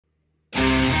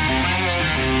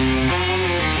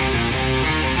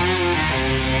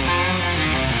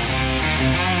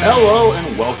Hello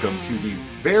and welcome to the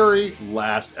very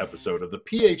last episode of the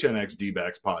PHNX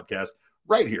D-backs podcast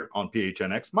right here on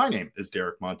PHNX. My name is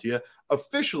Derek Montilla,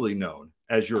 officially known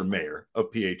as your mayor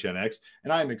of PHNX,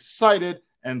 and I'm excited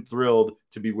and thrilled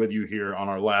to be with you here on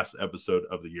our last episode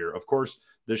of the year. Of course,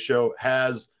 this show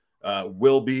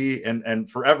will be and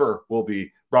forever will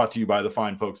be brought to you by the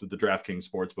fine folks at the DraftKings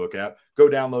Sportsbook app. Go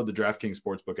download the DraftKings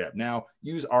Sportsbook app now.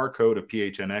 Use our code of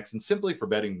PHNX, and simply for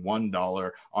betting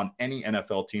 $1 on any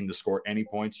NFL team to score any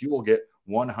points, you will get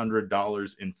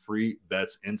 $100 in free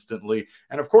bets instantly.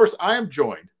 And of course, I am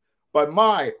joined by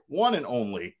my one and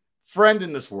only friend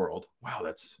in this world. Wow,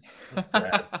 that's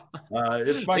bad.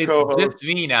 It's my co-host. It's just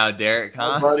me now, Derek,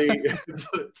 huh? Buddy, it's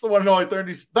the one and only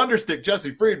Thunderstick,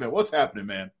 Jesse Friedman. What's happening,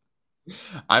 man?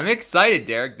 I'm excited,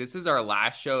 Derek. This is our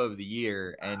last show of the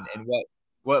year, and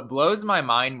what blows my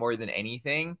mind more than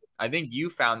anything, I think you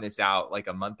found this out like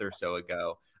a month or so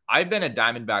ago. I've been a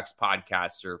Diamondbacks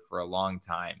podcaster for a long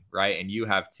time, right? And you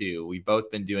have too. We've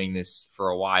both been doing this for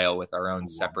a while with our own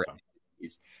separate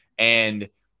entities. And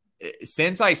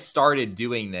since I started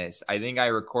doing this, I think I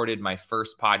recorded my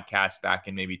first podcast back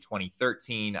in maybe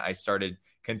 2013. I started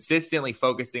consistently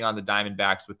focusing on the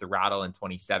Diamondbacks with the Rattle in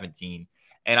 2017.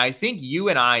 And I think you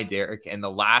and I, Derek, in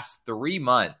the last 3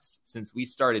 months since we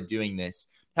started doing this,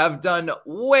 have done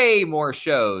way more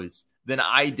shows than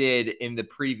I did in the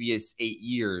previous 8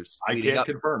 years. I can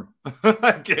confirm.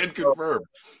 I can confirm.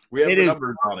 We have the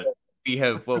numbers on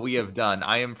it. What we have done.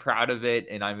 I am proud of it,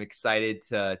 and I'm excited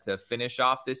to finish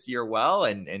off this year well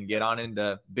and get on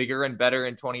into bigger and better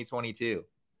in 2022.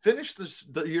 Finish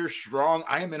the year strong.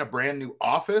 I am in a brand new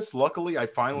office. Luckily, I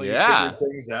finally figured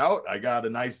things out. I got a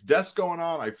nice desk going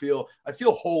on. I feel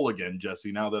whole again,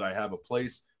 Jesse, now that I have a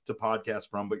place to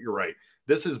podcast from. But you're right.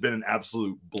 This has been an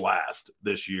absolute blast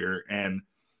this year. And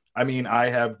I mean, I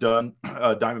have done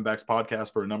a Diamondbacks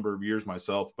podcast for a number of years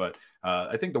myself, but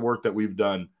I think the work that we've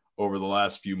done over the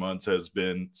last few months has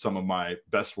been some of my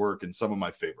best work and some of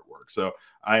my favorite work. So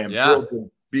I am thrilled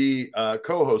to be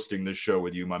co-hosting this show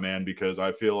with you, my man, because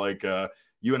I feel like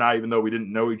you and I, even though we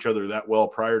didn't know each other that well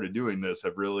prior to doing this,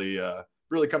 have really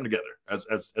come together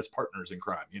as partners in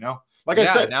crime. You know, like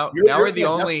I said, now we're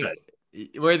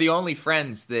the only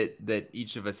friends that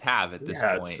each of us have at this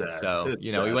point. So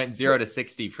we went 0 to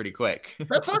 60 pretty quick.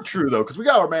 That's not true though, because we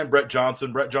got our man Brett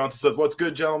Johnson. Brett Johnson says, "What's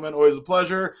good, gentlemen? Always a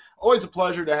pleasure. Always a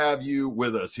pleasure to have you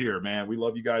with us here, man. We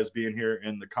love you guys being here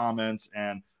in the comments,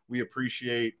 and we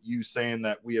appreciate you saying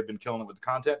that we have been killing it with the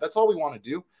content. That's all we want to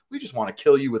do. We just want to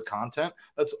kill you with content.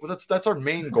 That's our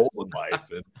main goal in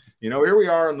life. And here we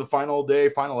are on the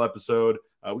final episode.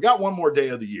 We got one more day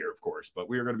of the year, of course, but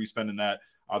we are going to be spending that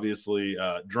obviously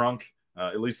drunk.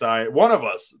 At least one of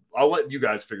us. I'll let you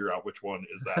guys figure out which one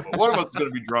is that. But one of us is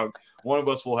going to be drunk. One of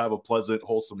us will have a pleasant,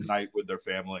 wholesome night with their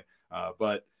family.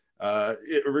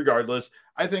 Regardless,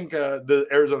 I think the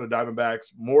Arizona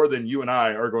Diamondbacks, more than you and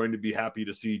I, are going to be happy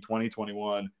to see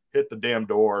 2021 hit the damn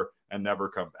door and never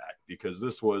come back, because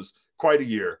this was quite a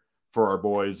year for our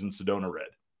boys in Sedona Red.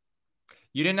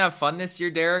 You didn't have fun this year,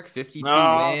 Derek? 52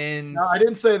 wins. No, I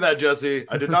didn't say that, Jesse.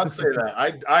 I did not say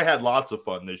that. I had lots of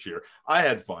fun this year. I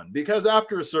had fun because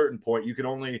after a certain point, you can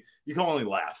only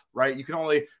laugh, right? You can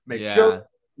only make jokes.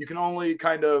 You can only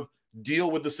kind of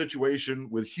deal with the situation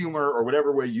with humor or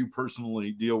whatever way you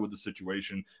personally deal with the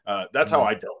situation. That's how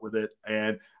I dealt with it.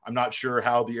 And I'm not sure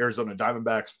how the Arizona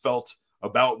Diamondbacks felt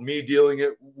about me dealing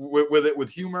with it with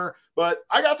humor, but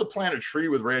I got to plant a tree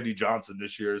with Randy Johnson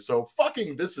this year. So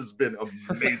this has been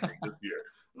amazing this year.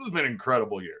 This has been an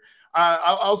incredible year.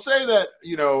 I'll say that,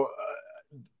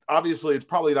 obviously it's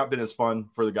probably not been as fun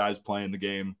for the guys playing the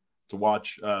game to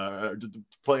watch, to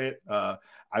play it.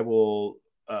 I will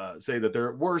say that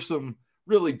there were some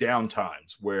really down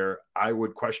times where I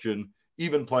would question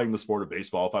even playing the sport of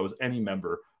baseball if I was any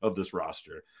member of this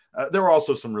roster. There were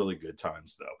also some really good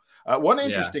times, though. One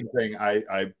interesting thing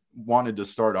I wanted to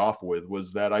start off with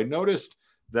was that I noticed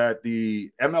that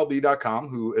the MLB.com,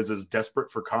 who is as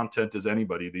desperate for content as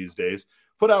anybody these days,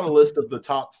 put out a list of the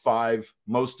top 5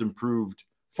 most improved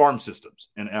farm systems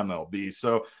in MLB.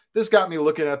 So this got me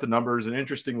looking at the numbers, and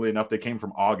interestingly enough, they came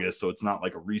from August, so it's not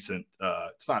like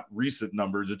it's not recent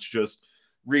numbers. It's just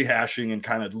rehashing and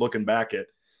kind of looking back at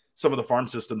some of the farm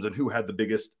systems and who had the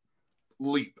biggest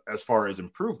leap as far as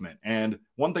improvement. And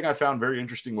one thing I found very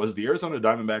interesting was the Arizona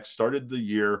Diamondbacks started the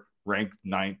year ranked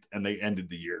 9th, and they ended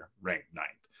the year ranked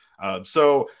 9th.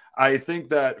 So I think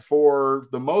that for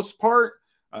the most part,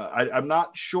 I'm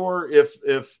not sure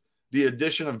if the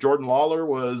addition of Jordan Lawler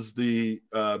was the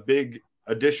big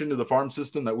addition to the farm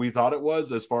system that we thought it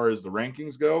was as far as the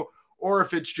rankings go, or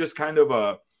if it's just kind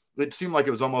of it seemed like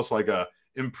it was almost like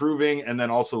improving and then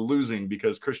also losing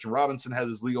because Christian Robinson had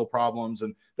his legal problems.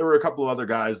 And there were a couple of other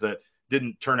guys that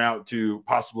didn't turn out to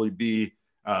possibly be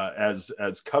as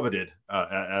coveted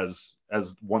as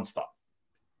once thought.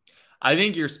 I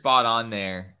think you're spot on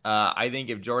there. I think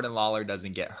if Jordan Lawler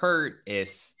doesn't get hurt,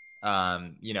 if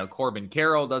Corbin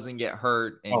Carroll doesn't get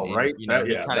hurt, and he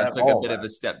kind of took a bit of a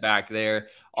step back there. Sure.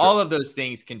 All of those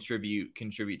things contribute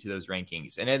to those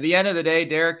rankings. And at the end of the day,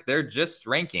 Derek, they're just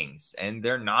rankings, and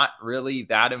they're not really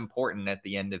that important at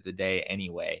the end of the day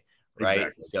anyway. Right.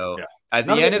 Exactly. So at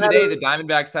the end of the day, the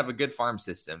Diamondbacks have a good farm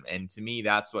system. And to me,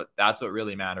 that's what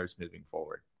really matters moving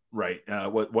forward. Right.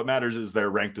 What matters is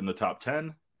they're ranked in the top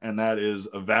 10. And that is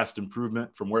a vast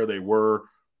improvement from where they were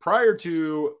prior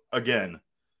to, again,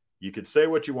 you could say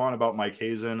what you want about Mike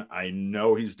Hazen. I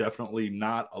know he's definitely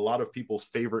not a lot of people's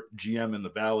favorite GM in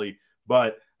the Valley,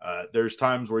 but there's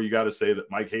times where you got to say that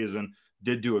Mike Hazen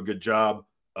did do a good job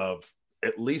of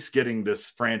at least getting this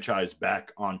franchise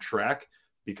back on track,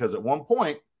 because at one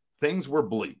point things were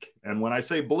bleak. And when I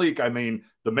say bleak, I mean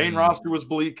the main roster was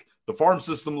bleak. The farm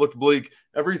system looked bleak.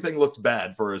 Everything looked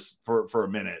bad for us for a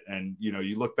minute. And,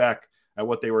 you look back at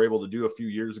what they were able to do a few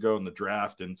years ago in the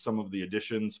draft and some of the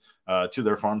additions to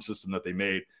their farm system that they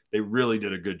made. They really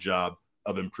did a good job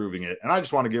of improving it. And I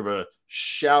just want to give a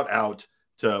shout out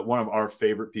to one of our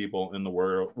favorite people in the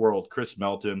world, Chris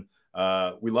Melton.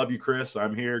 We love you, Chris.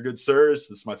 I'm here. Good sirs.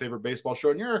 This is my favorite baseball show,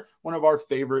 and you're one of our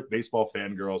favorite baseball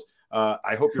fangirls.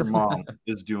 I hope your mom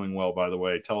is doing well, by the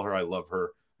way. Tell her I love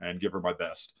her and give her my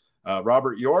best.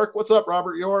 Robert York. What's up,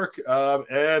 Robert York?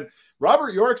 And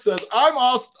Robert York says, I'm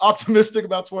optimistic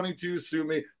about 22. Sue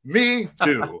me. Me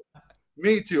too.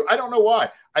 Me too. I don't know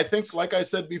why. I think, like I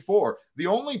said before,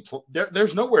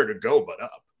 there's nowhere to go but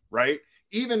up, right?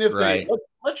 Even if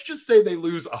let's just say they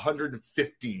lose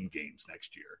 115 games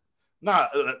next year.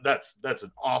 That's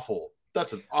an awful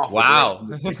wow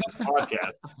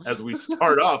podcast as we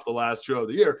start off the last show of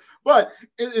the year. But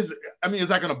is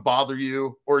that going to bother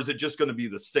you, or is it just going to be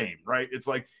the same, right? It's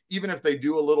like, even if they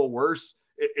do a little worse,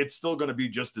 it's still going to be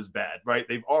just as bad, right?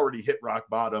 They've already hit rock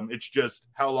bottom. It's just,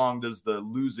 how long does the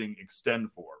losing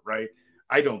extend for, right?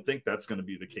 I don't think that's going to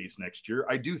be the case next year.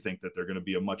 I do think that they're going to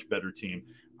be a much better team.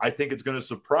 I think it's going to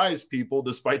surprise people,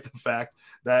 despite the fact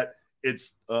that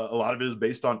it's a lot of it is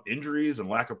based on injuries and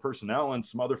lack of personnel and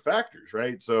some other factors,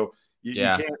 right? So you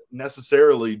can't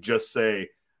necessarily just say,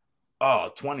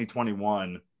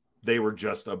 2021, they were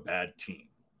just a bad team,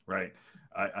 right?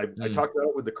 I talked about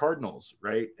it with the Cardinals,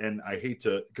 right? And I hate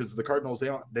to, because the Cardinals, they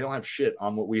don't have shit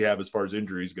on what we have as far as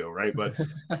injuries go, right? But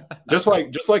just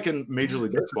like in Major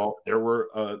League Baseball, there were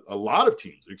a lot of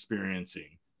teams experiencing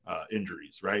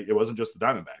injuries, right? It wasn't just the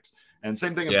Diamondbacks. And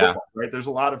same thing in football, right? There's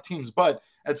a lot of teams, but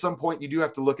at some point you do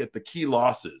have to look at the key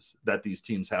losses that these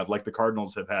teams have, like the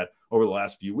Cardinals have had over the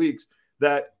last few weeks,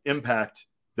 that impact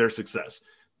their success.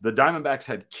 The Diamondbacks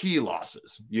had key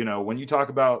losses. When you talk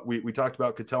about, we talked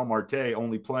about Ketel Marte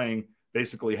only playing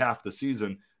basically half the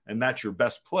season, and that's your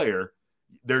best player.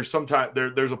 There's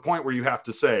a point where you have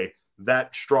to say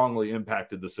that strongly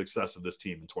impacted the success of this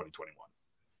team in 2021.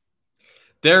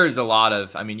 There's a lot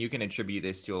of, you can attribute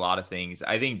this to a lot of things.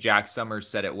 I think Jack Summers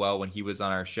said it well when he was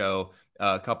on our show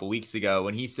a couple weeks ago,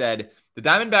 when he said the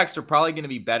Diamondbacks are probably going to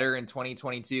be better in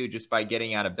 2022 just by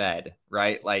getting out of bed,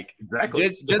 right? Like exactly.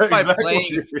 just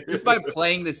by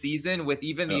playing the season with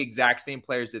even the exact same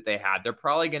players that they had, they're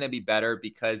probably going to be better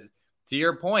because, to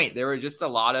your point, there were just a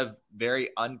lot of very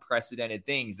unprecedented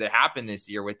things that happened this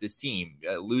year with this team.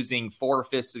 Losing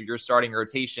 4/5 of your starting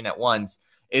rotation at once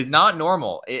is not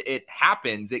normal. It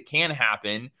happens. It can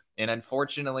happen. And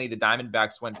unfortunately, the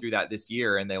Diamondbacks went through that this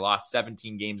year, and they lost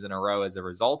 17 games in a row as a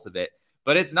result of it.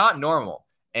 But it's not normal.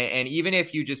 And even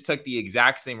if you just took the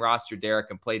exact same roster, Derek,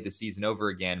 and played the season over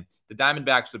again, the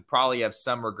Diamondbacks would probably have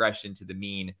some regression to the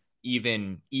mean,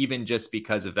 even just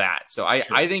because of that. So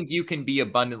I think you can be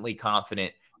abundantly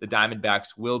confident the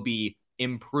Diamondbacks will be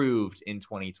improved in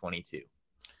 2022.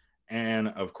 And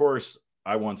of course,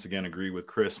 I once again agree with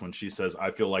Chris when she says, I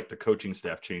feel like the coaching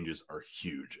staff changes are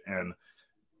huge. And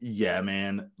yeah,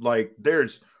 man, like there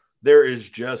is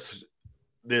just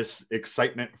this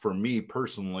excitement for me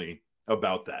personally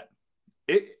about that.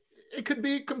 It could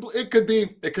be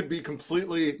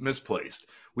completely misplaced.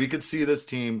 We could see this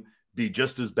team be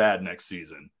just as bad next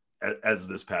season as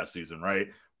this past season, right?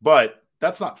 But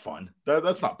that's not fun.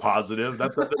 That's not positive.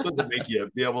 That doesn't make you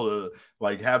be able to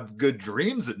like have good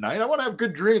dreams at night. I want to have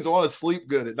good dreams. I want to sleep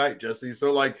good at night, Jesse.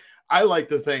 So like, I like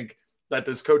to think that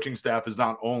this coaching staff is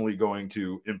not only going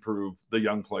to improve the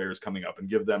young players coming up and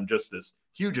give them just this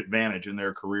huge advantage in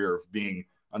their career of being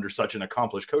under such an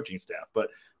accomplished coaching staff, but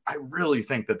I really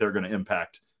think that they're going to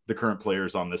impact the current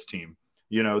players on this team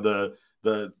You know,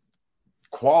 the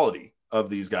quality of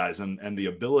these guys and the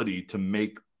ability to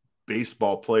make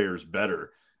baseball players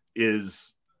better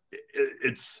it's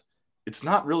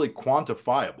not really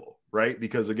quantifiable, right?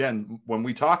 Because again, when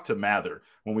we talk to Mather,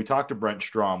 when we talk to Brent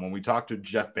Strom, when we talk to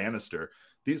Jeff Bannister,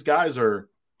 these guys are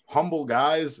humble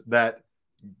guys that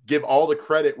give all the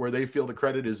credit where they feel the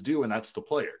credit is due, and that's the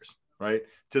players, right?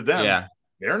 To them,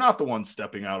 they're not the ones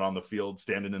stepping out on the field,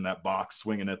 standing in that box,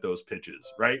 swinging at those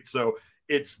pitches, right? So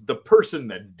it's the person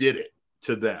that did it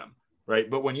to them, right?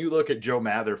 But when you look at Joe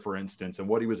Mather, for instance, and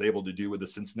what he was able to do with the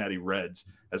Cincinnati Reds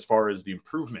as far as the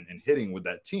improvement in hitting with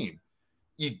that team,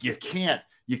 you can't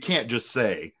just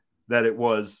say that it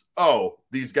was, oh,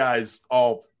 these guys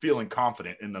all feeling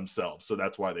confident in themselves, so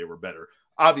that's why they were better.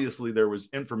 Obviously, there was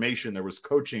information, there was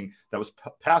coaching that was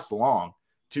passed along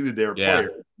to their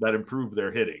players that improved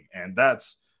their hitting. And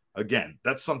that's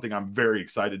something I'm very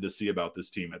excited to see about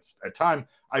this team. At time,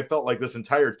 I felt like this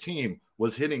entire team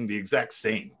was hitting the exact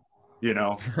same,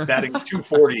 batting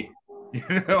 240,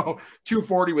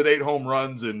 240 with 8 home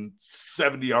runs and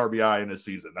 70 RBI in a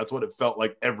season. That's what it felt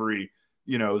like every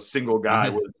single guy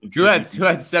was. Who had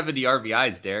 70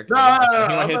 RBIs, Derek? No,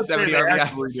 I'm not 70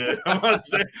 RBIs. I'm not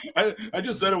saying, I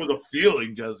just said it was a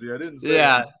feeling, Jesse. I didn't say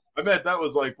that. I meant that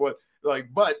was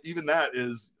but even that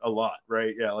is a lot,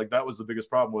 right? Yeah, like that was the biggest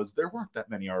problem, was there weren't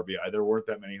that many RBI. There weren't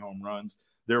that many home runs.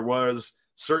 There was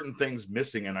certain things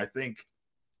missing, and I think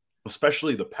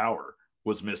especially the power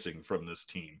was missing from this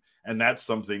team. And that's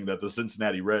something that the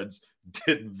Cincinnati Reds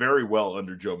did very well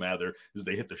under Joe Mather, is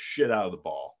they hit the shit out of the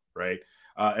ball, right?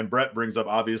 And Brett brings up,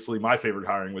 obviously, my favorite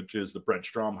hiring, which is the Brent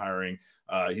Strom hiring.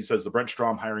 He says the Brent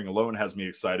Strom hiring alone has me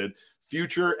excited.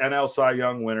 Future NL Cy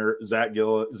Young winner, Zach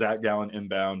Gallen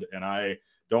inbound. And I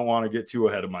don't want to get too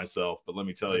ahead of myself, but let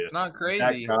me tell you, it's not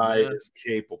crazy. That guy is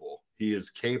capable. He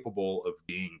is capable of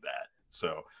being that.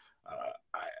 So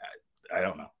I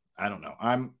don't know.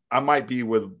 I might be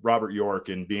with Robert York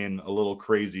and being a little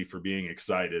crazy for being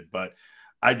excited, but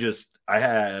I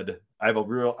have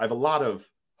a lot of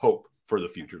hope for the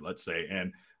future, let's say.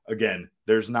 And again,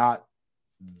 there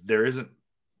isn't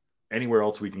anywhere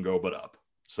else we can go but up.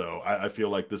 So I feel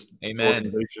like this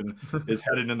organization is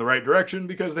headed in the right direction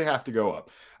because they have to go up.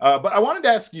 But I wanted to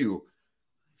ask you,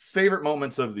 favorite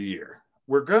moments of the year.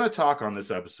 We're going to talk on this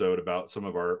episode about some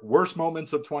of our worst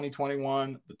moments of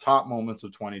 2021, the top moments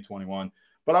of 2021.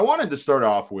 But I wanted to start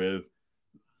off with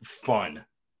fun.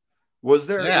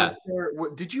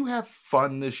 Did you have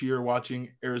fun this year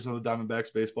watching Arizona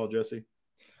Diamondbacks baseball, Jesse?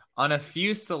 On a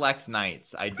few select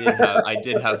nights, I did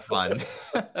have fun.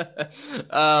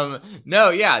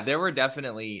 There were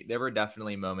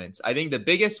definitely moments. I think the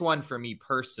biggest one for me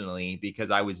personally, because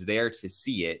I was there to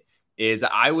see it, is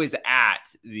I was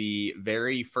at the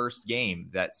very first game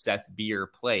that Seth Beer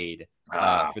played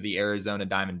for the Arizona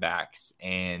Diamondbacks,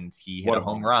 and he hit a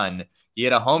home run. He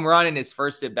hit a home run in his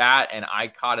first at bat, and I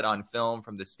caught it on film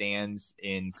from the stands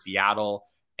in Seattle.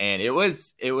 And it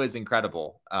was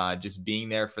incredible just being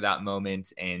there for that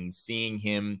moment and seeing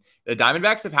him. The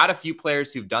Diamondbacks have had a few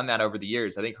players who've done that over the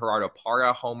years. I think Gerardo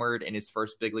Parra homered in his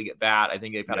first big league at bat. I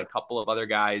think they've had a couple of other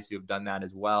guys who have done that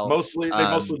as well. Mostly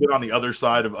been on the other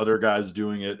side of other guys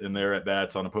doing it in their at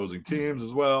bats on opposing teams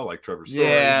as well, like Trevor Story.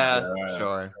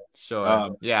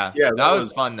 Sure. That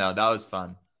was fun though. That was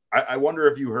fun. I wonder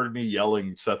if you heard me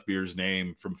yelling Seth Beer's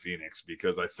name from Phoenix,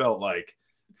 because I felt like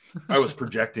I was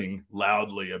projecting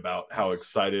loudly about how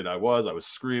excited I was. I was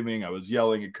screaming. I was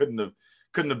yelling. It couldn't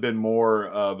have been more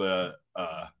of a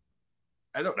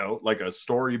like a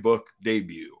storybook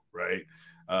debut, right?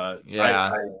 I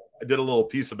did a little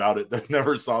piece about it that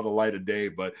never saw the light of day,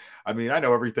 but I mean, I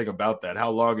know everything about that. How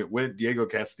long it went. Diego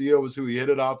Castillo was who he hit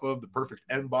it off of. The perfect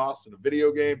end boss in a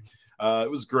video game.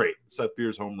 It was great. Seth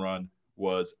Beer's home run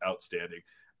was outstanding.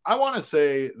 I want to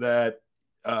say that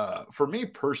for me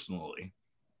personally,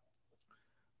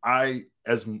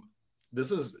 this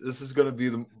is going to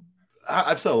be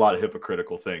I've said a lot of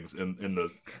hypocritical things in the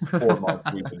 4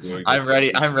 months we've been doing. I'm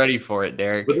ready for it,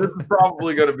 Derek. But this is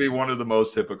probably going to be one of the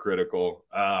most hypocritical.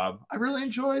 I really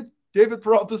enjoyed David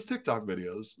Peralta's TikTok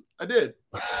videos. I did.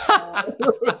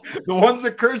 The ones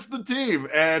that cursed the team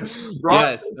and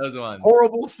brought those ones.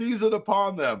 Horrible season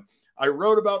upon them. I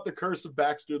wrote about the curse of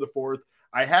Baxter the Fourth.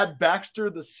 I had Baxter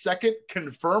the Second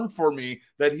confirm for me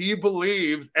that he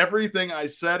believed everything I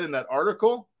said in that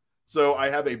article. So I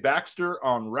have a Baxter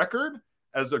on record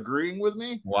as agreeing with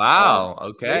me. Wow.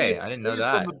 Okay. I didn't know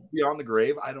that. Beyond the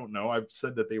grave. I don't know. I've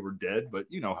said that they were dead, but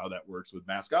you know how that works with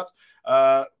mascots.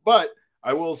 But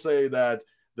I will say that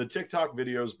the TikTok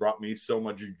videos brought me so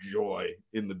much joy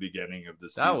in the beginning of the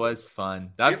season. That was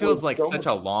fun. That feels like such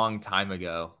a long time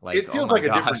ago. Like, it feels like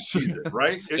a different season,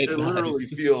 right? It literally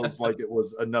feels like it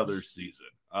was another season.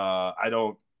 I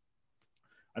don't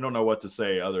know what to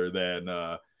say other than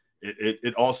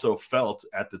it also felt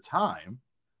at the time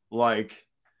like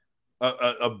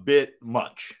a bit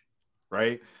much,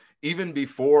 right? Even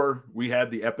before we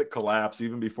had the epic collapse,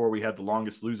 even before we had the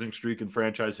longest losing streak in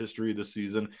franchise history this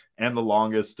season and the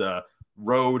longest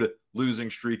road losing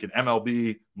streak in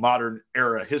MLB modern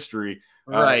era history.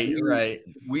 Right.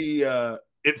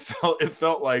 It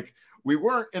felt like we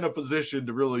weren't in a position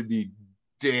to really be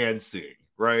dancing,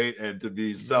 right? And to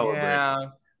be celebrating. Yeah.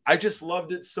 I just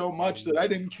loved it so much that I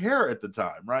didn't care at the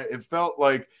time, right? It felt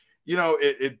like,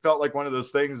 it felt like one of those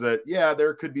things that, yeah,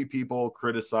 there could be people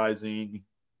criticizing,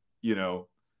 the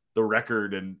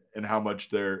record and how much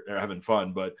they're having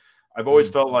fun. But I've always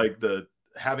felt like the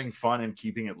having fun and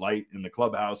keeping it light in the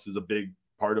clubhouse is a big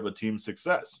part of a team's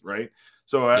success, right?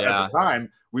 So at the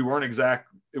time, we weren't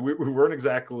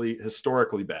exactly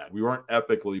historically bad. We weren't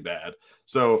epically bad.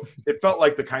 So it felt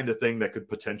like the kind of thing that could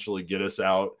potentially get us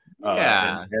out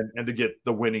and to get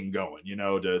the winning going,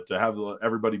 to have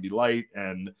everybody be light.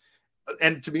 And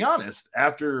to be honest,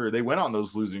 after they went on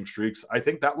those losing streaks, I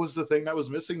think that was the thing that was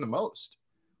missing the most.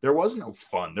 There was no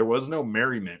fun. There was no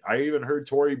merriment. I even heard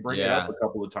Tori bring it up a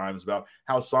couple of times about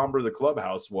how somber the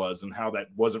clubhouse was and how that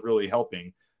wasn't really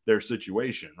helping their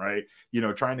situation, right?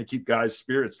 Trying to keep guys'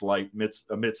 spirits light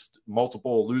amidst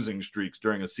multiple losing streaks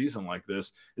during a season like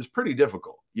this is pretty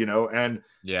difficult, and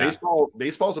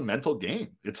baseball's a mental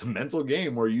game. It's a mental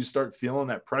game where you start feeling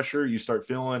that pressure. You start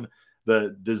feeling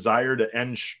the desire to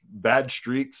end bad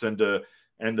streaks and to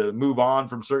move on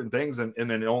from certain things. And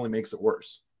then it only makes it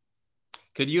worse.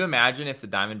 Could you imagine if the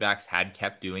Diamondbacks had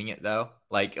kept doing it though?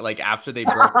 Like after they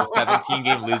broke the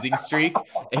 17-game losing streak,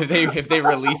 if they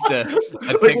released a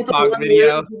TikTok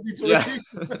video. Yeah.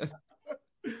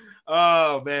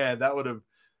 Oh man, that would have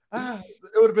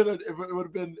it would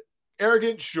have been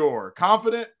arrogant, sure.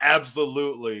 Confident,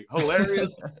 absolutely.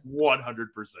 Hilarious, 100%.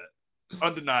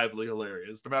 Undeniably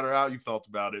hilarious. No matter how you felt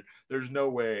about it, there's no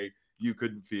way you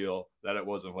couldn't feel that it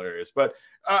wasn't hilarious. But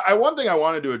one thing I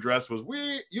wanted to address was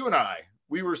you and I,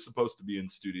 we were supposed to be in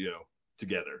studio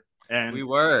together. And we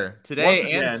were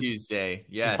today and Tuesday.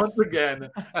 Yes. Once again,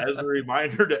 as a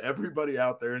reminder to everybody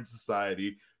out there in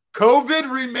society,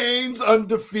 COVID remains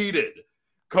undefeated.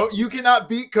 You cannot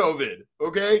beat COVID,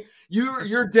 okay?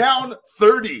 You're down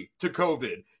 30 to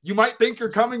COVID. You might think you're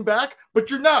coming back, but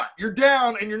you're not. You're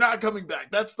down and you're not coming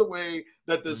back. That's the way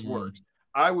that this works.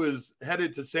 I was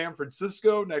headed to San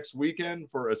Francisco next weekend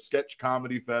for a sketch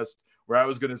comedy fest where I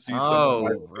was going to see some of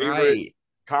my favorite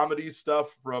comedy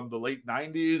stuff from the late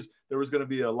 90s. There was going to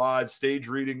be a live stage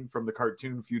reading from the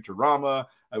cartoon Futurama.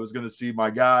 I was going to see my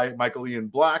guy, Michael Ian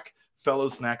Black, fellow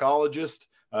snackologist,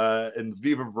 and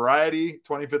Viva Variety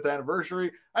 25th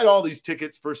anniversary. I had all these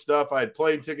tickets for stuff. I had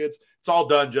plane tickets. It's all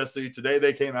done, Jesse. Today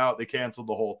they came out. They canceled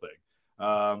the whole thing.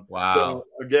 Wow. So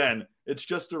again, it's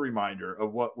just a reminder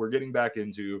of what we're getting back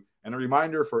into and a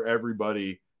reminder for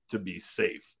everybody to be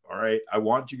safe. All right. I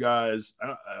want you guys,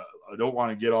 I don't want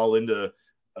to get all into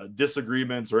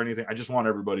disagreements or anything. I just want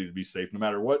everybody to be safe no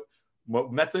matter what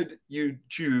method you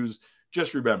choose.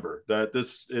 Just remember that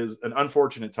this is an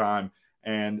unfortunate time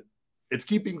and it's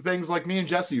keeping things like me and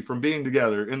Jesse from being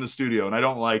together in the studio. And I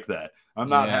don't like that. I'm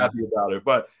not happy about it.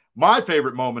 But my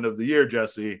favorite moment of the year,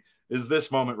 Jesse, is this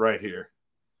moment right here.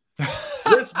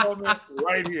 This moment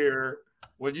right here,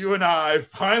 when you and I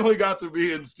finally got to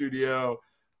be in studio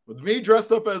with me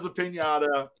dressed up as a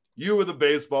piñata, you with a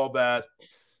baseball bat.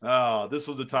 Oh, this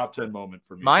was a top 10 moment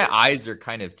for me. My eyes are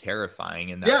kind of terrifying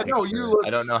in that picture. No, you look I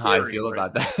don't know how I feel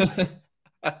about that.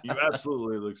 You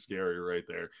absolutely look scary right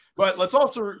there. But let's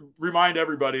also remind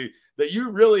everybody that you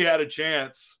really had a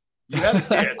chance. You had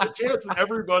a chance that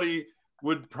everybody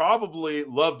would probably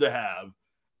love to have.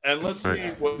 And let's see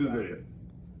what the video.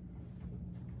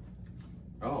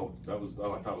 I thought it was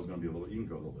going to be a little. You can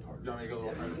go a little bit harder. You want me to go a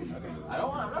little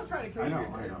harder? I'm not trying to kill you.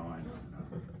 I know.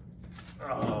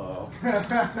 Oh.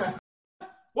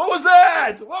 What was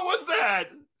that?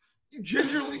 You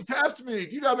gingerly tapped me.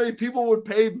 Do you know how many people would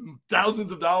pay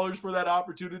thousands of dollars for that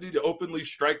opportunity to openly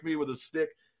strike me with a stick?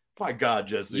 My God,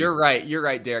 Jesse. You're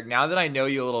right, Derek. Now that I know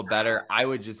you a little better, I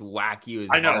would just whack you as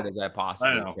hard as I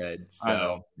possibly could.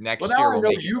 So next year, I know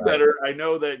you better. I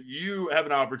know that you have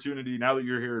an opportunity now that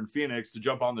you're here in Phoenix to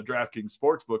jump on the DraftKings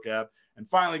Sportsbook app and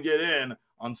finally get in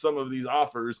on some of these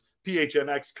offers,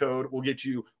 PHNX code will get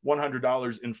you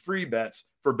 $100 in free bets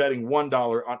for betting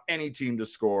 $1 on any team to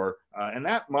score. And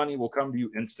that money will come to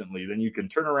you instantly. Then you can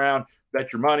turn around,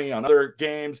 bet your money on other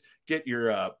games, get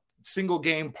your single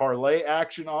game parlay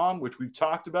action on, which we've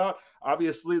talked about.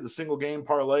 Obviously, the single game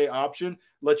parlay option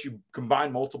lets you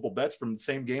combine multiple bets from the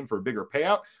same game for a bigger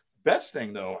payout. Best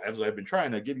thing, though, as I've been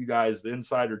trying to give you guys the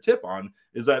insider tip on,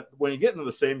 is that when you get into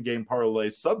the same game parlay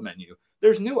submenu,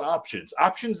 there's new options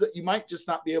that you might just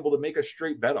not be able to make a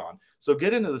straight bet on. So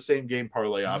get into the same game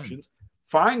parlay options.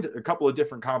 Find a couple of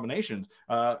different combinations.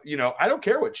 I don't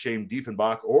care what Shane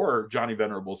Diefenbach or Johnny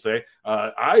Venerable say.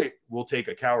 I will take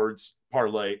a coward's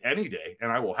parlay any day,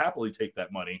 and I will happily take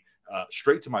that money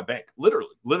straight to my bank.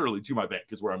 Literally to my bank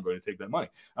is where I'm going to take that money.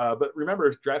 But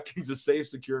remember, DraftKings is safe,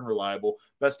 secure, and reliable.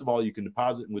 Best of all, you can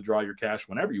deposit and withdraw your cash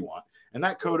whenever you want. And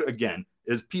that code, again,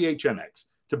 is PHNX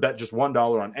to bet just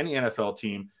 $1 on any NFL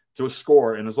team to a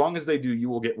score. And as long as they do, you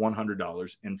will get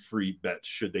 $100 in free bets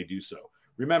should they do so.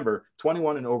 Remember,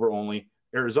 21 and over only,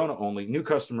 Arizona only, new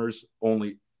customers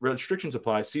only. Restrictions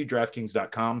apply. See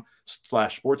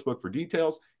DraftKings.com/sportsbook for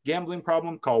details. Gambling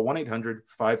problem? Call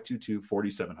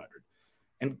 1-800-522-4700.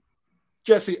 And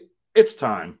Jesse, it's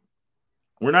time.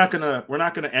 We're not gonna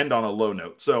end on a low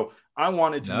note. So I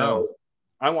wanted to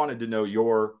know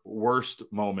your worst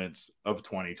moments of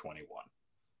 2021.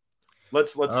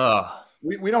 Let's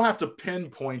we don't have to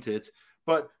pinpoint it,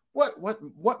 but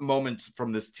what moments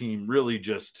from this team really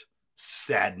just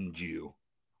saddened you?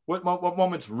 What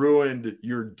moments ruined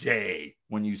your day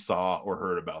when you saw or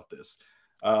heard about this?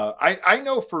 I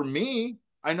know for me,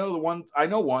 I know one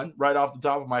right off the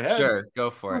top of my head. Sure, go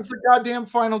for it. It's the goddamn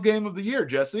final game of the year,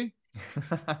 Jesse.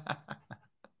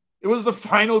 It was the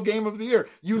final game of the year.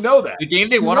 You know that. The game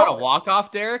they won on a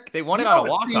walk-off, Derek? They won it on a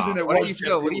walk-off. What are you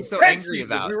so angry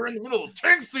about? We were in the middle of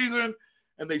tank season,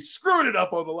 and they screwed it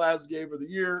up on the last game of the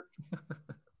year.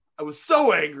 I was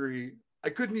so angry. I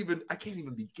can't even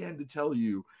begin to tell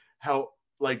you how,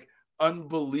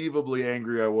 unbelievably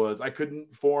angry I was. I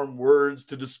couldn't form words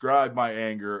to describe my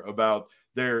anger about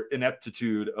their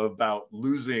ineptitude, about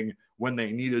losing when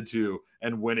they needed to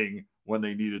and winning when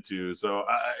they needed to. So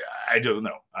I don't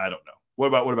know.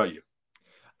 What about you?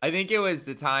 I think it was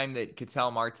the time that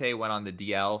Ketel Marte went on the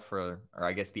DL or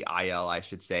I guess the IL, I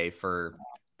should say, for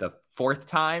the fourth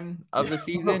time of the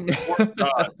season.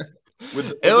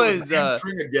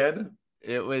 Again.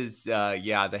 It was,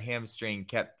 the hamstring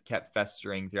kept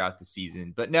festering throughout the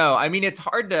season. But no, I mean, it's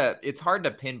hard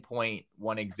to pinpoint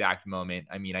one exact moment.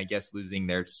 I mean, I guess losing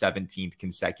their 17th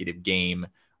consecutive game,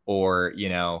 or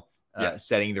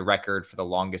setting the record for the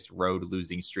longest road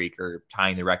losing streak, or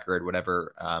tying the record,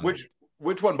 whatever.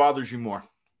 Which one bothers you more?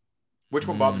 Which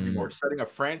one bothers you more? Setting a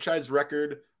franchise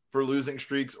record for losing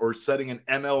streaks, or setting an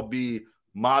MLB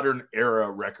modern era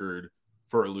record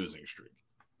for a losing streak?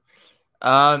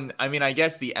 I mean, I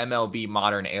guess the MLB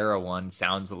modern era one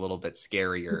sounds a little bit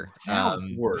scarier. It sounds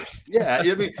worse. Yeah.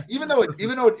 I mean, even though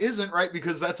it isn't, right,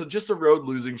 because that's just a road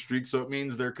losing streak. So it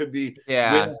means there could be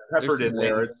peppered in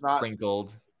there. It's not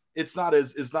sprinkled. It's not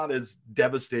as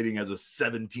devastating as a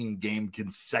 17 game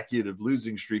consecutive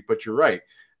losing streak, but you're right.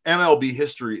 MLB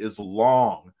history is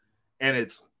long, and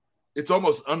it's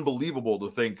almost unbelievable to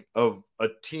think of a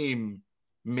team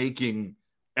making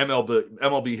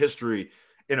MLB history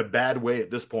in a bad way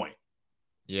at this point.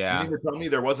 Yeah. You mean to tell me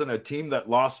there wasn't a team that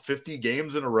lost 50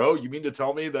 games in a row? You mean to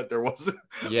tell me that there wasn't?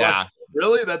 Yeah.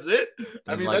 Really? That's it?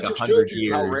 I mean, that just shows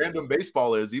you how random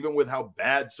baseball is. Even with how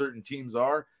bad certain teams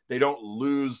are, they don't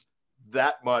lose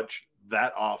that much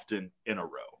that often in a row.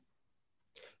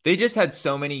 They just had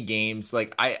so many games.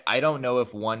 Like, I don't know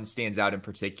if one stands out in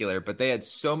particular, but they had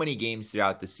so many games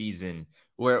throughout the season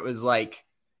where it was like,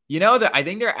 that I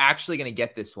think they're actually going to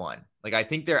get this one. Like, I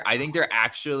think they're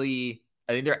actually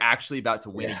about to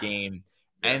win a game.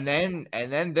 Yeah. And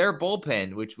then their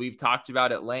bullpen, which we've talked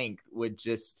about at length, would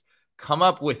just come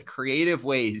up with creative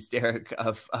ways, Derek,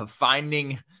 of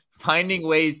finding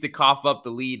ways to cough up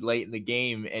the lead late in the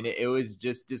game. And it was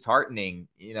just disheartening,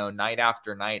 night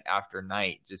after night after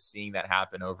night, just seeing that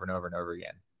happen over and over and over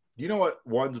again. You know what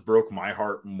ones broke my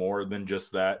heart more than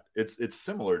just that? It's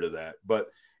similar to that,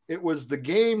 but it was the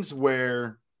games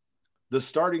where the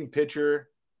starting pitcher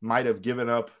might have given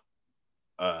up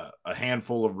a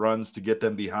handful of runs to get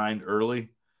them behind early,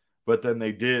 but then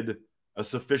they did a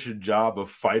sufficient job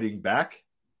of fighting back.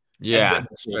 Yeah,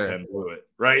 and blew it,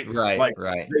 right.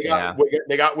 Right.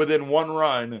 They got within one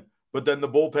run, but then the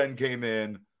bullpen came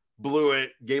in, blew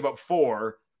it, gave up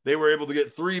 4. They were able to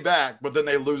get 3 back, but then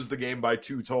they lose the game by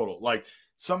 2 total. Like,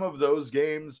 some of those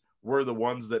games were the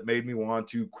ones that made me want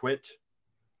to quit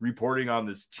reporting on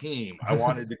this team. I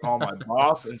wanted to call my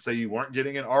boss and say you weren't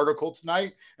getting an article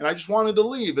tonight, and I just wanted to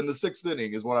leave in the 6th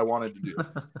inning is what I wanted to do.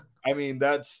 I mean,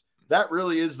 that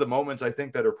really is the moments I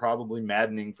think that are probably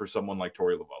maddening for someone like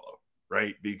Torey Lovullo,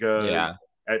 right? Because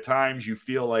at times you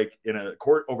feel like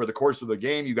over the course of the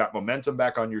game, you got momentum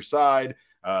back on your side,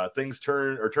 things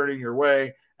are turning your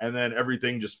way, and then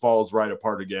everything just falls right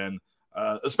apart again.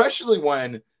 Especially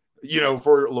when,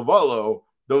 for Lovullo,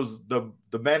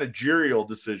 the managerial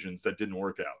decisions that didn't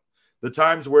work out, the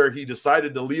times where he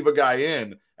decided to leave a guy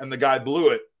in and the guy blew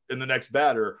it in the next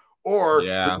batter, or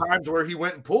the times where he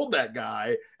went and pulled that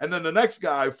guy and then the next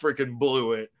guy freaking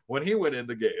blew it when he went in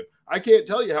the game. I can't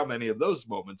tell you how many of those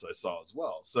moments I saw as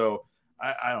well. So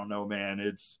I don't know, man.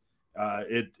 It's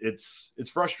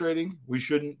frustrating. We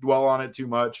shouldn't dwell on it too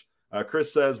much.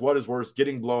 Chris says, what is worse,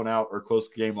 getting blown out or close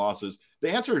game losses? The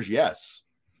answer is yes.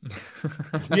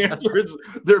 The answer is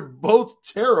they're both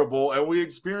terrible, and we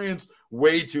experienced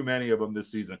way too many of them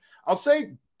this season. I'll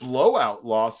say blowout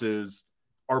losses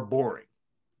are boring.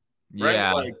 Right?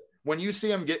 Yeah. Like when you see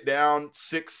them get down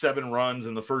 6-7 runs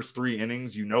in the first 3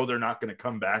 innings, they're not going to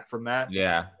come back from that.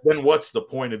 Yeah. Then what's the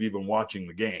point of even watching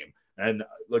the game? And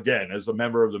again, as a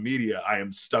member of the media, I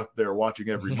am stuck there watching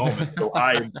every moment. So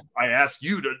I ask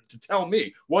you to tell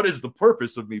me, what is the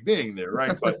purpose of me being there,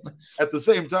 right? But at the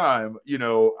same time,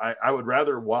 I would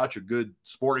rather watch a good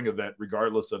sporting event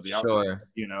regardless of the outcome.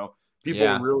 People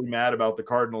were really mad about the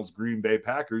Cardinals Green Bay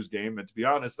Packers game. And to be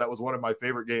honest, that was one of my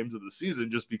favorite games of the season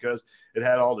just because it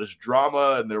had all this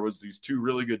drama and there was these 2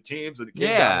 really good teams and it came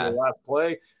down to the last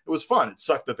play. It was fun. It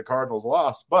sucked that the Cardinals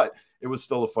lost, but it was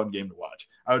still a fun game to watch.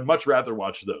 I would much rather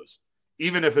watch those,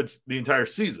 even if it's the entire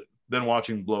season, than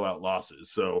watching blowout losses.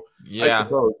 So I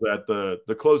suppose that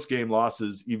the close game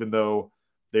losses, even though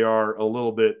they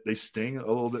sting a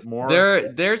little bit more.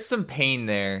 There's some pain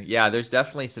there. Yeah, there's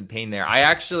definitely some pain there. I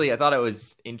thought it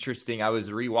was interesting. I was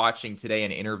rewatching today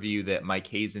an interview that Mike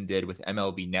Hazen did with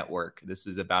MLB Network. This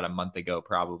was about a month ago,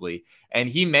 probably. And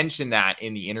he mentioned that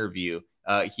in the interview.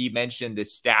 He mentioned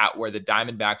this stat where the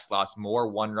Diamondbacks lost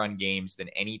more 1-run games than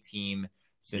any team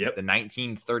since the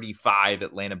 1935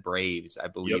 Atlanta Braves, I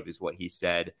believe is what he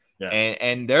said. Yeah.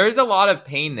 And there's a lot of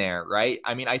pain there, right?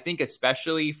 I mean, I think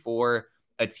especially for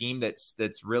a team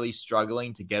that's really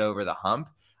struggling to get over the hump,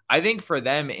 I think for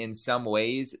them in some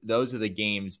ways, those are the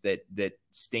games that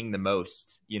sting the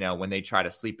most, when they try to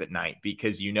sleep at night,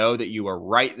 because that you were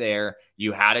right there.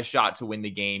 You had a shot to win the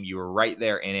game. You were right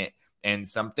there in it. And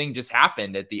something just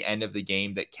happened at the end of the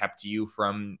game that kept you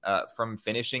from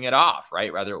finishing it off,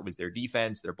 right? Whether it was their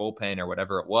defense, their bullpen, or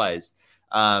whatever it was.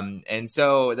 And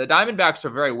so the Diamondbacks are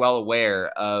very well aware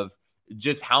of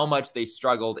just how much they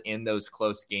struggled in those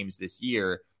close games this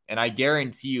year. And I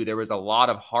guarantee you there was a lot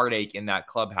of heartache in that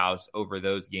clubhouse over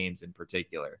those games in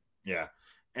particular. Yeah.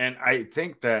 And I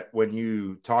think that when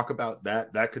you talk about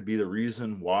that could be the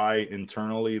reason why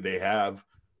internally they have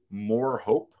more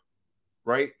hope,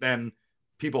 right, than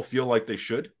people feel like they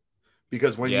should.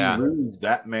 Because when you lose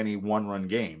that many 1-run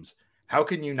games, how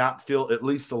can you not feel at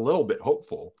least a little bit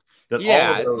hopeful?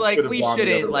 It's like we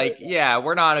shouldn't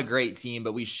we're not a great team,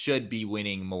 but we should be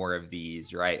winning more of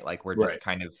these, right? Like we're just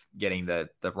kind of getting the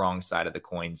wrong side of the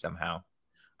coin somehow.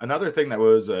 Another thing that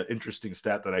was an interesting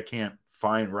stat that I can't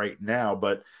find right now,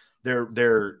 but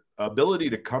their ability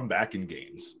to come back in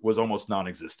games was almost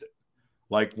non-existent.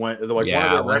 Like when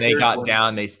they got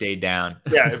down, they stayed down.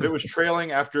 If it was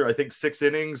trailing after I think 6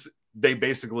 innings, they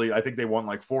basically, I think they won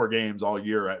like 4 games all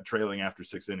year at trailing after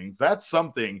 6 innings. That's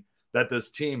something that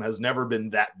this team has never been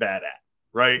that bad at,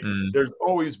 right? There's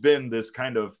always been this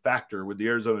kind of factor with the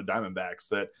Arizona Diamondbacks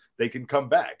that they can come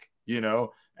back,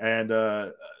 and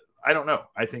I don't know.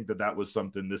 I think that was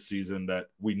something this season that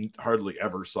we hardly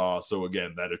ever saw. So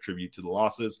again, that attribute to the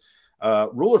losses.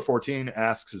 Ruler 14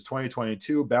 asks, is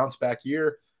 2022 bounce back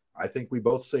year? I think we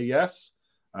both say yes.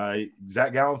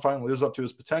 Zach Gallen finally lives up to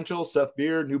his potential. Seth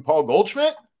Beer, new Paul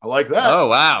Goldschmidt. I like that. Oh,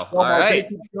 wow. All right.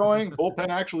 Keeps going. Bullpen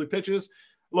actually pitches.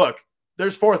 Look,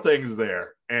 there's 4 things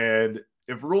there. And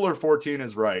if Ruler 14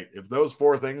 is right, if those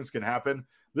 4 things can happen,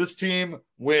 this team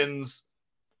wins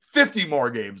 50 more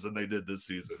games than they did this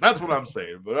season. That's what I'm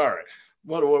saying. But all right.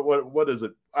 What is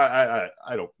it? I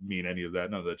don't mean any of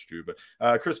that. None of that's true.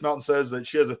 But Chris Melton says that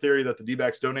she has a theory that the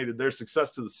D-backs donated their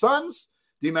success to the Suns.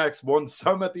 D-Max won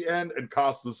some at the end and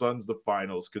cost the Suns the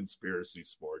finals. Conspiracy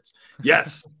sports.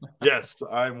 Yes. Yes,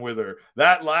 I'm with her.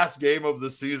 That last game of the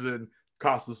season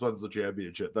cost the Suns the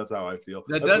championship. That's how I feel.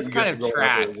 That does kind of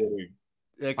track.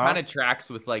 It kind of tracks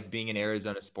with like being an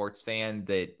Arizona sports fan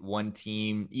that one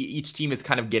team, each team is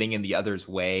kind of getting in the other's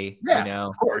way. Yeah,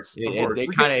 of course.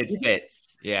 It kind of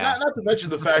fits. Yeah. Not to mention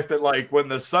the fact that like when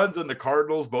the Suns and the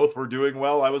Cardinals both were doing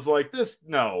well, I was like,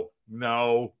 nope.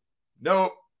 I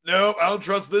don't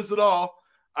trust this at all.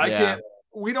 I can't.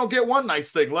 We don't get one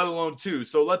nice thing, let alone two.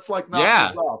 So let's like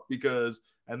knock this off because.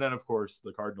 And then, of course,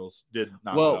 the Cardinals did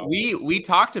knock it off. We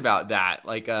talked about that,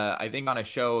 like I think on a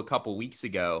show a couple weeks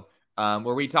ago,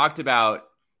 where we talked about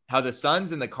how the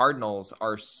Suns and the Cardinals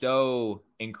are so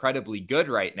incredibly good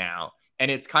right now.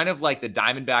 And it's kind of like the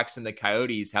Diamondbacks and the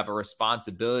Coyotes have a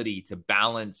responsibility to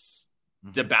balance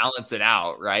it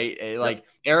out, right? Like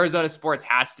Arizona sports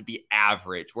has to be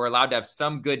average. We're allowed to have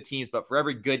some good teams, but for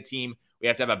every good team, we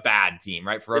have to have a bad team,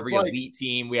 right? For every elite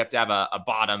team, we have to have a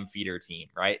bottom feeder team,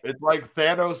 right? It's like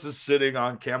Thanos is sitting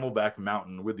on Camelback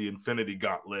Mountain with the Infinity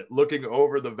Gauntlet, looking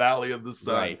over the Valley of the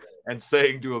Sun and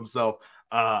saying to himself,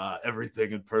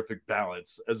 everything in perfect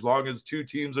balance, as long as two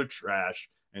teams are trash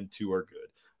and two are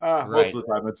good. Most of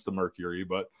the time it's the Mercury,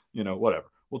 but whatever.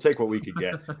 We'll take what we can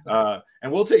get. And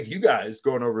we'll take you guys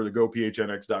going over to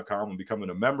gophnx.com and becoming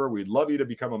a member. We'd love you to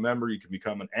become a member. You can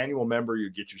become an annual member. You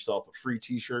get yourself a free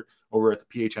t-shirt over at the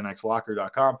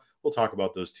phnxlocker.com. We'll talk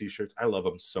about those t-shirts. I love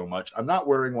them so much. I'm not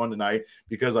wearing one tonight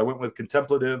because I went with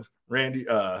contemplative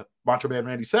Macho Man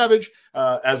Randy Savage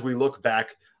as we look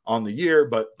back on the year.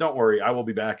 But don't worry, I will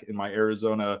be back in my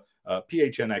Arizona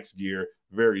PHNX gear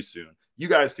very soon. You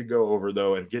guys could go over,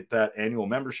 though, and get that annual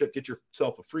membership. Get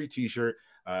yourself a free t-shirt.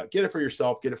 Get it for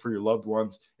yourself. Get it for your loved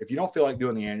ones. If you don't feel like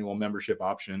doing the annual membership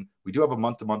option, we do have a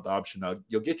month-to-month option.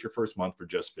 You'll get your first month for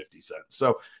just 50 cents.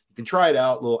 So you can try it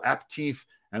out, a little aperitif.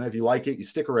 And if you like it, you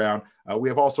stick around. We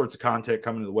have all sorts of content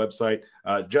coming to the website.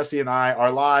 Jesse and I,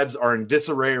 our lives are in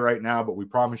disarray right now, but we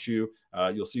promise you,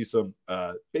 you'll see some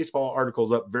baseball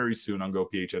articles up very soon on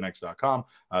gophnx.com.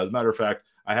 As a matter of fact,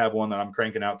 I have one that I'm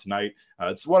cranking out tonight.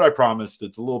 It's what I promised.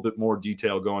 It's a little bit more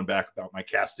detail going back about my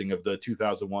casting of the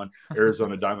 2001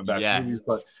 Arizona Diamondbacks movies,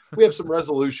 but we have some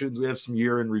resolutions. We have some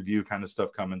year in review kind of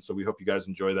stuff coming. So we hope you guys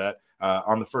enjoy that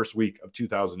on the first week of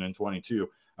 2022.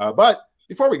 But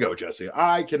before we go, Jesse,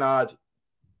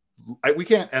 we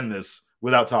can't end this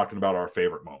without talking about our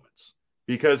favorite moments,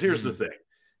 because here's the thing.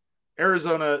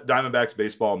 Arizona Diamondbacks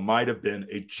baseball might have been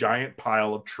a giant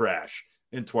pile of trash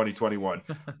in 2021,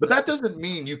 but that doesn't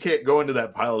mean you can't go into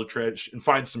that pile of trash and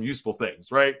find some useful things,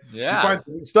 right? Yeah. You find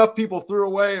some stuff people threw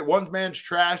away. One man's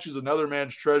trash is another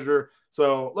man's treasure.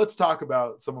 So let's talk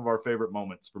about some of our favorite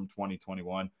moments from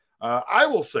 2021. I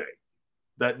will say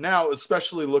that now,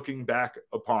 especially looking back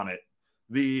upon it,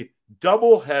 the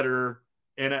doubleheader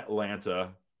in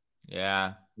Atlanta,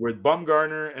 with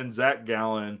Bumgarner and Zach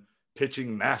Gallen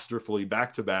pitching masterfully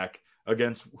back-to-back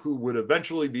against who would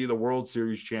eventually be the World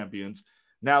Series champions,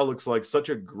 now looks like such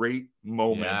a great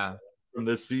moment from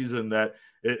this season that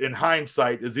in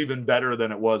hindsight is even better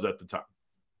than it was at the time.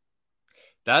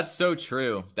 That's so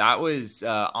true. That was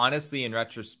honestly, in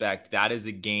retrospect, that is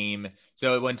a game.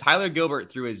 So when Tyler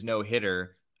Gilbert threw his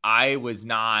no-hitter, I was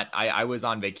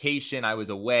on vacation. I was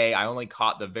away. I only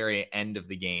caught the very end of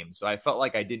the game. So I felt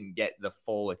like I didn't get the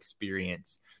full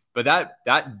experience. But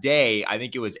that day, I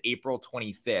think it was April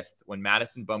 25th, when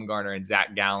Madison Bumgarner and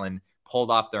Zach Gallen pulled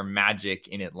off their magic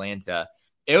in Atlanta.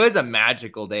 It was a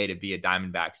magical day to be a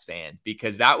Diamondbacks fan,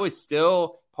 because that was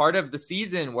still part of the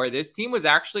season where this team was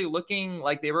actually looking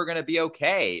like they were going to be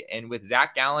okay. And with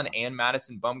Zach Gallen and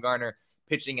Madison Bumgarner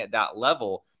pitching at that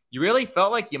level, you really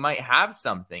felt like you might have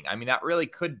something. I mean, that really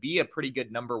could be a pretty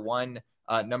good number one,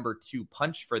 number two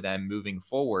punch for them moving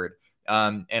forward.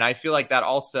 And I feel like that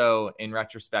also, in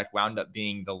retrospect, wound up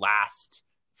being the last,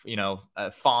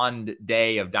 fond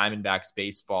day of Diamondbacks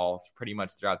baseball pretty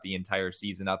much throughout the entire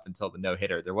season up until the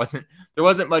no-hitter. There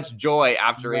wasn't much joy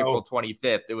after April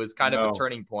 25th. It was kind of a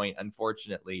turning point,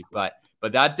 unfortunately. But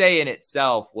that day in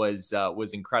itself was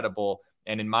incredible.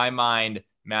 And in my mind,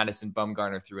 Madison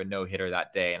Bumgarner threw a no-hitter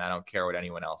that day, and I don't care what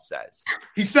anyone else says.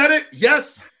 He said it.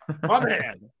 Yes, my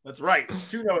man. That's right.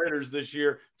 2 no-hitters this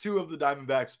year. 2 of the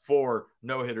Diamondbacks' 4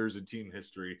 no-hitters in team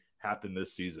history happened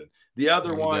this season. The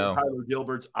other one, Tyler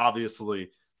Gilbert's, obviously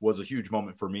was a huge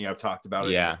moment for me. I've talked about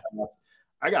it. Yeah.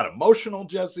 I got emotional,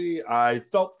 Jesse. I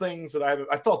felt things that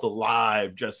I felt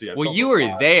alive, Jesse. You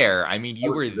were there. I mean,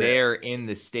 you were there in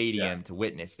the stadium to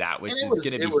witness that, which is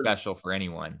going to be special for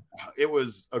anyone. It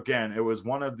was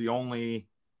one of the only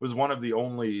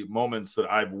moments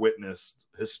that I've witnessed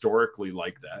historically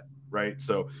like that, right?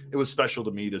 So it was special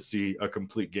to me to see a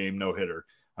complete game no-hitter.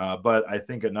 But I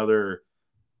think another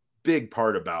big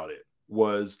part about it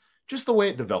was just the way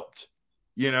it developed.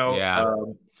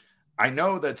 I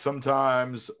know that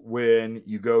sometimes when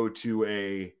you go to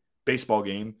a baseball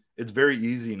game, it's very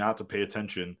easy not to pay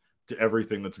attention to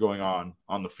everything that's going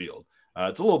on the field.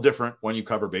 It's a little different when you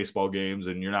cover baseball games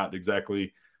and you're not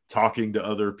exactly talking to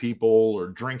other people or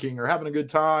drinking or having a good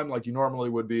time like you normally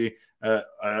would be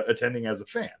attending as a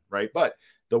fan, right? But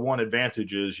the one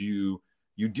advantage is you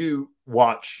do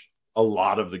watch a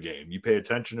lot of the game. You pay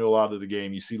attention to a lot of the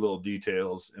game. You see little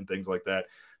details and things like that.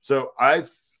 So I've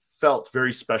felt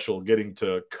very special getting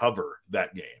to cover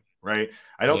that game, right?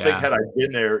 I don't think had I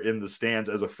been there in the stands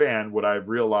as a fan, would I have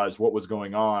realized what was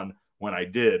going on when I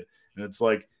did. And it's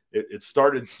like it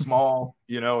started small,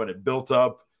 and it built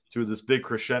up to this big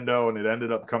crescendo, and it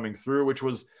ended up coming through, which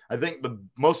was, I think, the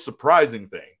most surprising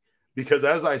thing. Because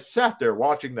as I sat there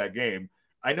watching that game,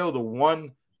 I know the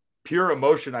one pure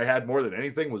emotion I had more than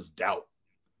anything was doubt.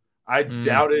 I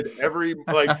doubted every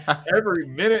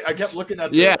minute. I kept looking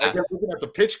at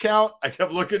the pitch count. I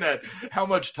kept looking at how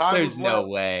much time there's was left. No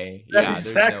way. Yeah,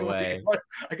 exactly. There's no way.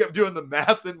 I kept doing the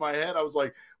math in my head. I was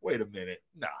like, wait a minute.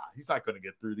 Nah, he's not going to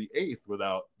get through the 8th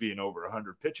without being over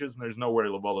 100 pitches. And there's no way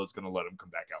Lovullo is going to let him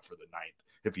come back out for the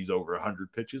 9th if he's over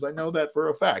 100 pitches. I know that for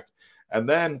a fact. And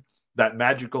then that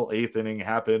magical 8th inning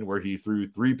happened where he threw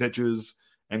 3 pitches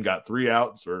and got 3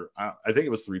 outs, or I think it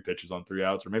was 3 pitches on 3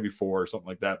 outs, or maybe 4 or something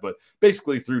like that. But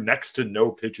basically threw next to no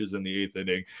pitches in the 8th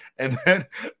inning. And then,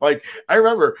 I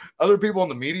remember other people in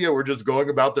the media were just going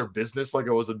about their business like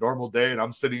it was a normal day. And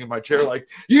I'm sitting in my chair like,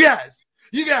 you guys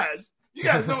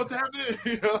know what's happening.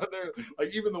 And they're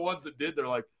like, even the ones that did, they're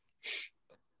like, shh,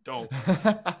 don't,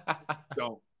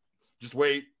 just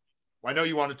wait. I know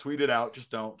you want to tweet it out.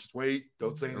 Just don't. Just wait.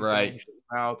 Don't say anything. Right. Shut your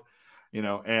mouth.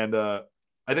 And I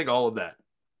think all of that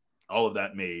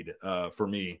made for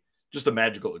me just a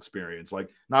magical experience. Like,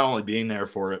 not only being there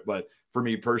for it, but for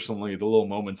me personally, the little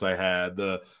moments I had,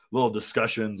 the little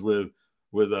discussions with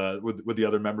the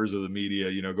other members of the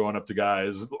media, going up to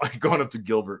guys, like going up to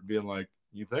Gilbert, being like,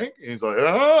 "You think?" And he's like,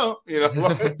 "Oh,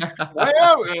 I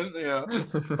haven't,"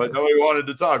 but nobody wanted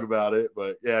to talk about it.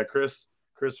 But yeah, Chris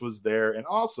was there. And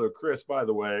also, Chris, by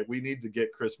the way, we need to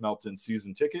get Chris Melton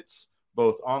season tickets,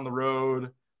 both on the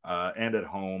road and at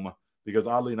home, because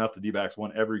oddly enough, the D-backs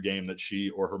won every game that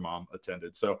she or her mom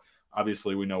attended. So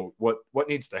obviously we know what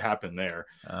needs to happen there.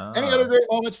 Any other great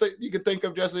moments that you could think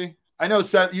of, Jesse? I know,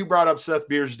 Seth, you brought up Seth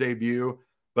Beer's debut,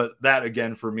 but that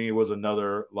again for me was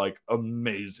another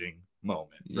amazing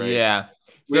moment. Right? Yeah.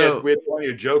 We had plenty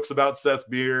of jokes about Seth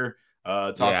Beer,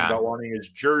 talking about wanting his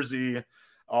jersey,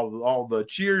 all the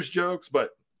cheers jokes,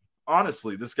 but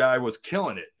honestly, this guy was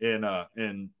killing it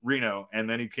in Reno, and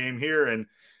then he came here and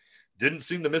didn't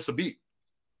seem to miss a beat.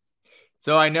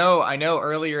 So I know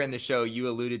earlier in the show you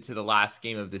alluded to the last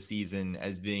game of the season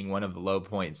as being one of the low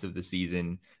points of the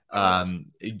season.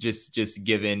 Just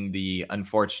given the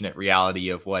unfortunate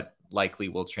reality of what likely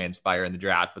will transpire in the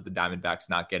draft with the Diamondbacks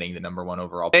not getting the number 1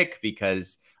 overall pick,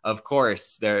 because of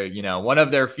course they're, one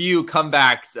of their few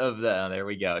comebacks of there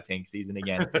we go, tank season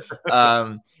again.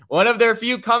 One of their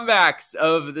few comebacks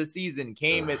of the season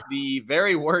came at the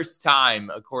very worst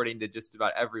time, according to just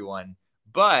about everyone.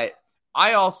 But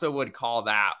I also would call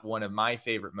that one of my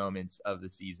favorite moments of the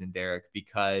season, Derek,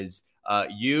 because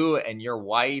you and your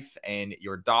wife and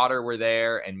your daughter were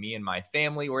there, and me and my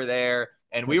family were there,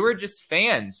 and we were just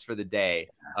fans for the day.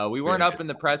 We weren't up in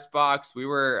the press box. We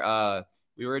were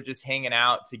just hanging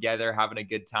out together, having a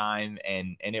good time,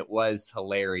 and it was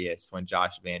hilarious when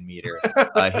Josh Van Meter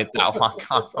hit that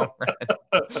walk-off home run.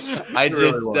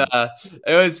 It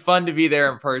was fun to be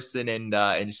there in person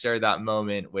and share that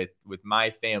moment with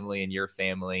my family and your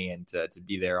family, and to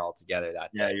be there all together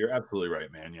that day. Yeah, you're absolutely right,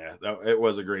 man. Yeah, it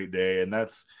was a great day, and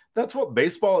that's what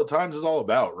baseball at times is all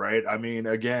about, right? I mean,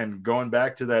 again, going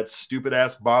back to that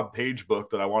stupid-ass Bob Page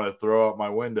book that I want to throw out my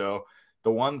window,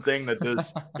 the one thing that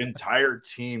this entire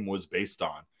team was based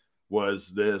on was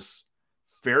this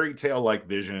fairy tale like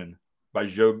vision by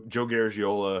Joe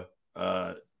Garagiola,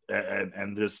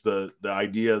 and just the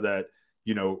idea that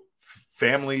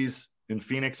families in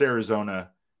Phoenix,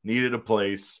 Arizona needed a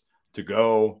place to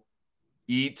go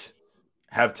eat,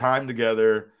 have time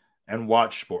together, and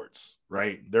watch sports.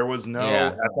 Right? There was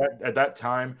at that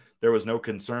time there was no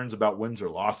concerns about wins or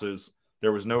losses.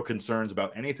 There was no concerns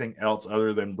about anything else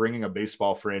other than bringing a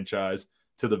baseball franchise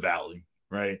to the Valley,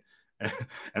 right?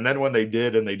 And then when they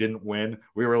did and they didn't win,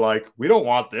 we were like, we don't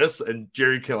want this. And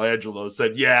Jerry Colangelo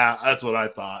said, yeah, that's what I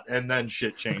thought. And then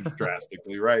shit changed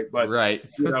drastically, right? But right.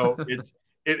 It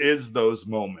is those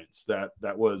moments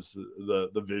that was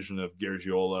the vision of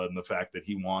Garagiola, and the fact that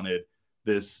he wanted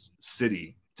this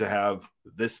city to have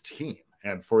this team,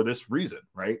 and for this reason,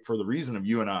 right? For the reason of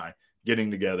you and I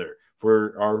getting together,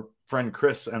 for our friend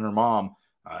Chris and her mom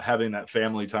having that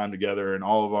family time together, and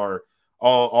all of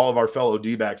our fellow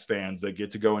D-backs fans that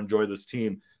get to go enjoy this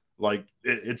team. Like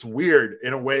it's weird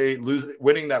in a way,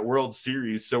 winning that World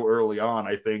Series so early on,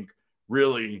 I think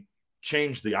really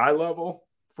changed the eye level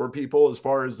for people as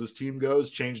far as this team goes,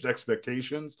 changed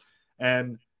expectations.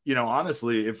 And,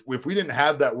 honestly, if we didn't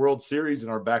have that World Series in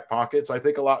our back pockets, I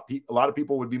think a lot of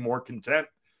people would be more content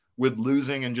with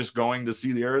losing and just going to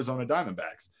see the Arizona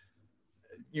Diamondbacks.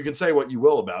 You can say what you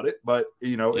will about it, but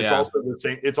it's also the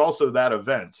same. It's also that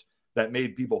event that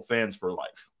made people fans for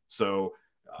life. So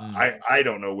I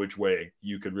don't know which way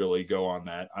you could really go on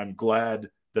that. I'm glad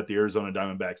that the Arizona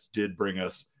Diamondbacks did bring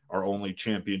us our only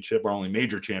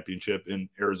major championship in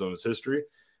Arizona's history.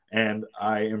 And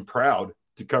I am proud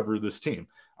to cover this team.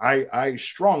 I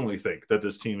strongly think that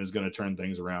this team is going to turn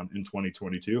things around in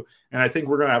 2022. And I think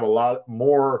we're going to have a lot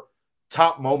more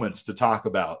top moments to talk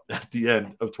about at the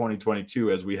end of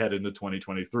 2022 as we head into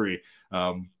 2023.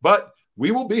 But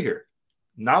we will be here.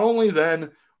 Not only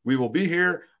then, we will be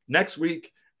here next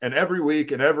week and every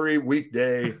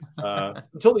weekday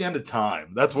until the end of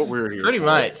time. That's what we're here pretty for.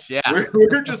 Much, yeah.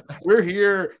 We're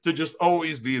here to just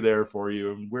always be there for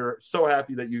you. And we're so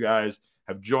happy that you guys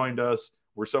have joined us.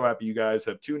 We're so happy you guys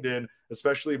have tuned in,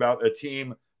 especially about a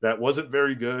team that wasn't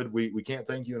very good. We can't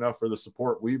thank you enough for the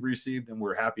support we've received, and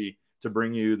we're happy to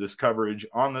bring you this coverage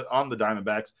on the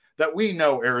Diamondbacks that we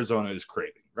know Arizona is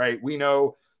craving, right? We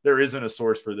know there isn't a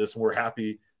source for this, and we're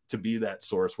happy to be that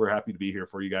source. We're happy to be here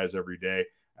for you guys every day.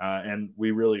 And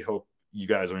we really hope you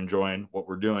guys are enjoying what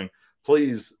we're doing.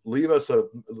 Please leave us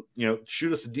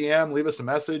shoot us a DM, leave us a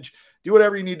message, do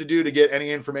whatever you need to do to get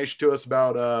any information to us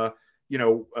about,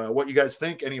 what you guys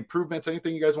think, any improvements,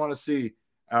 anything you guys want to see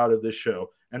out of this show.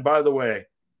 And by the way,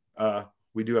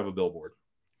 we do have a billboard.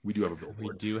 We do have a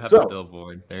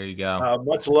billboard. There you go.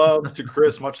 Much love to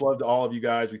Chris. Much love to all of you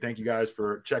guys. We thank you guys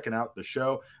for checking out the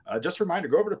show. Just a reminder,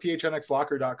 go over to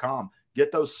phnxlocker.com.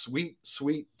 Get those sweet,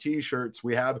 sweet T-shirts.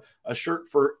 We have a shirt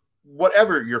for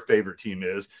whatever your favorite team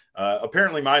is.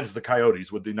 Apparently mine is the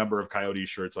Coyotes with the number of Coyotes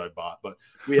shirts I bought. But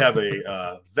we have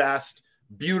a vast,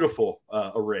 beautiful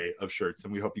array of shirts,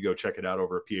 and we hope you go check it out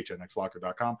over at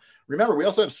phnxlocker.com. Remember, we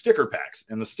also have sticker packs,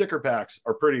 and the sticker packs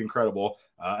are pretty incredible.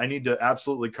 I need to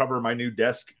absolutely cover my new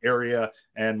desk area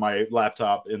and my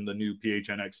laptop in the new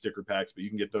PHNX sticker packs, but you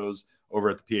can get those over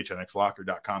at the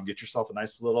phnxlocker.com. Get yourself a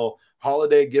nice little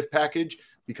holiday gift package,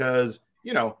 because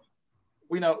we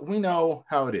know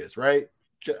how it is, right?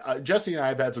 Jesse and I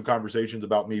have had some conversations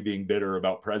about me being bitter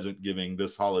about present giving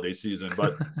this holiday season,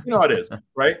 but you know how it is,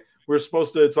 right? We're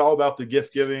supposed to, it's all about the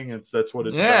gift giving. That's what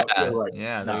it's about. Right.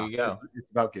 Yeah, there you go. It's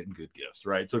about getting good gifts,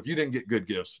 right? So if you didn't get good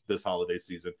gifts this holiday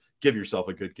season, give yourself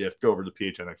a good gift. Go over to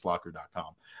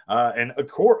phnxlocker.com. And of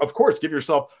course, give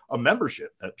yourself a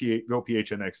membership at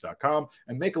gophnx.com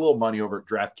and make a little money over at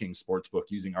DraftKings Sportsbook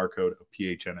using our code of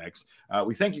PHNX.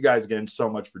 We thank you guys again so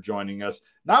much for joining us,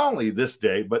 not only this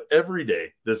day, but every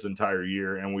day this entire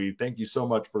year. And we thank you so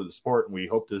much for the support, and we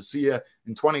hope to see you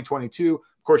in 2022.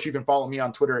 Of course, you can follow me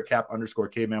on Twitter at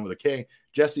cap_Kman with a K.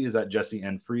 Jesse is at Jesse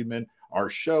N. Friedman. Our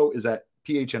show is at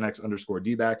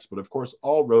PHNX_DBacks. But of course,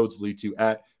 all roads lead to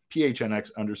at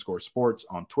PHNX_sports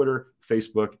on Twitter,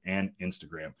 Facebook, and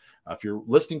Instagram. If you're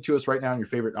listening to us right now in your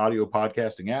favorite audio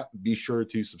podcasting app, be sure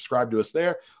to subscribe to us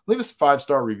there. Leave us a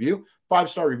 5-star review.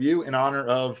 5-star review in honor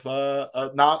of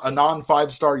a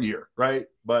non-5-star year, right?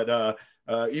 But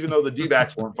even though the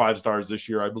D-backs weren't 5 stars this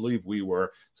year, I believe we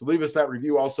were. So leave us that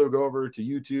review. Also go over to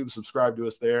YouTube, subscribe to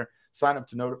us there, sign up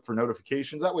for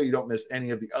notifications. That way you don't miss any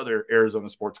of the other Arizona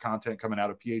sports content coming out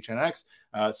of PHNX.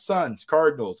 Suns,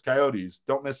 Cardinals, Coyotes.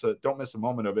 Don't miss a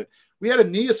moment of it. We had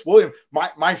Aeneas Williams,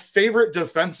 my favorite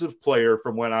defensive player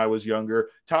from when I was younger,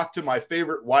 talked to my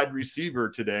favorite wide receiver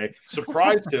today,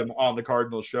 surprised him on the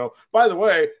Cardinals show. By the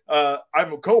way,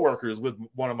 I'm co-workers with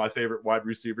one of my favorite wide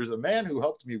receivers, a man who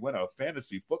helped me win a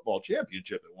fantasy football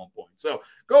championship at one point. So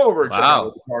go over and check out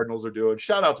what the Cardinals are doing.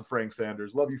 Shout out to Frank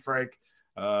Sanders. Love you, Frank.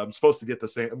 I'm supposed to get the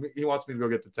same. I mean, he wants me to go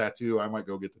get the tattoo. I might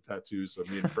go get the tattoo. So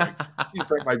me and Frank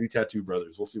might be tattoo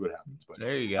brothers. We'll see what happens. But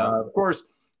there you go. Of course,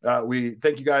 we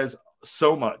thank you guys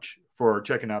so much for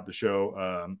checking out the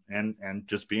show and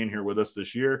just being here with us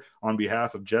this year. On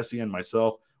behalf of Jesse and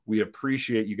myself, we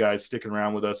appreciate you guys sticking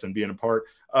around with us and being a part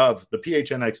of the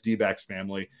PHNX D-backs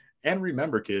family. And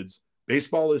remember, kids,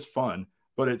 baseball is fun,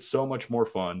 but it's so much more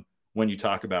fun when you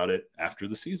talk about it after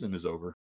the season is over.